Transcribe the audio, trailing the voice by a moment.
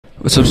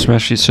What's up,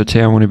 Smashy? So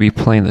today I'm going to be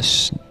playing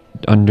this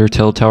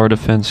Undertale tower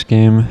defense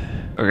game.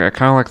 Okay, I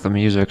kind of like the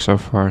music so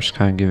far. It's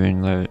kind of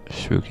giving that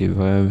spooky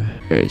vibe.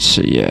 Alright,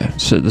 so yeah.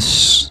 So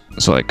this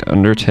is like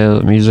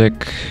Undertale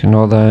music and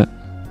all that.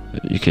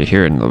 You can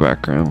hear it in the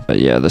background. But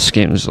yeah, this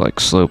game is like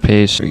slow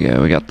paced. Yeah,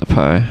 we got the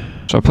pie.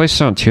 So I placed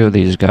down 2 of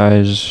these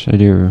guys. They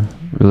do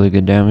really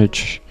good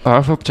damage. Oh,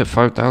 I've up to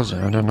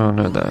 5,000. I did not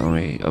know that. Let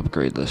me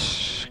upgrade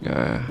this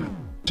guy.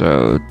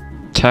 So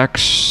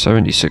Tax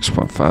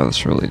 76.5,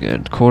 that's really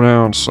good.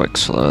 Cooldown's like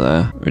slow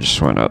there. We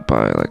just went up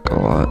by like a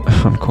lot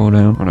on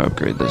cooldown. I'm gonna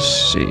upgrade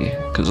this C,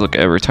 because look,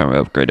 every time I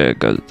upgrade it,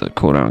 the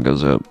cooldown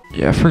goes up.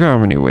 Yeah, I forgot how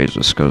many waves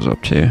this goes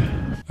up to.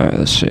 Alright,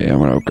 let's see. I'm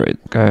gonna upgrade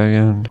the guy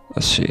again.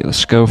 Let's see.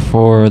 Let's go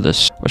for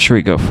this. What should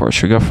we go for?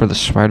 Should we go for the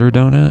spider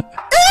donut?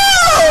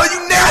 Ew,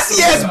 you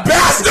nasty ass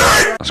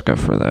bastard! Let's go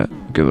for that.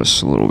 Give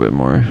us a little bit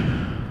more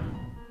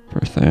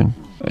per thing.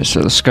 Alright,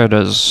 so this guy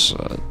does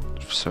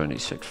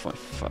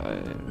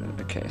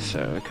 76.5. Okay,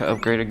 so we can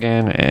upgrade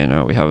again,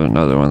 and we have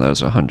another one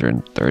that's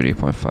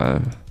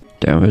 130.5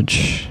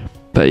 damage.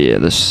 But yeah,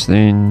 this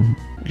thing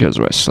goes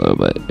by slow,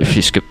 but if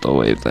you skip the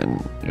wave,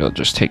 then it'll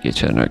just take you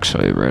to the next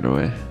wave right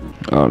away.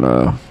 Oh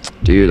no.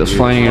 Dude, those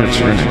flying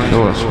units are gonna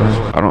kill us,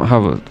 man. I don't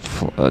have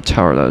a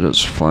tower that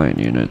does flying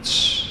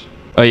units.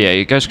 Oh yeah,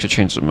 you guys could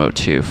change the mode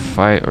too.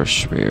 Fight or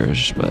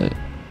spears, but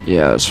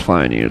yeah, those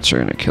flying units are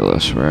gonna kill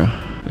us, bro.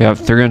 We have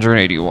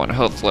 381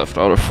 health left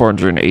out of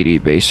 480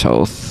 base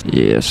health.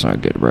 Yeah, it's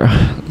not good, bro.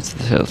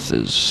 The health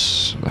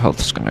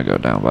is gonna go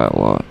down by a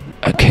lot.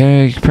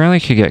 Okay, apparently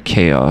you could get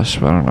chaos,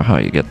 but I don't know how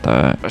you get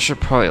that. I should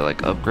probably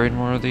like upgrade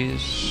more of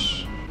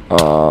these.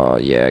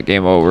 Yeah,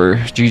 game over.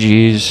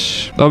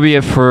 GG's. That'll be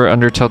it for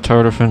Undertale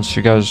Tower Defense. If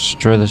you guys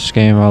enjoy this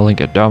game, I'll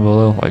link it down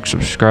below. Like,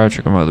 subscribe,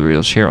 check out my other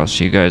videos here. I'll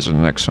see you guys in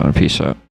the next one. Peace out.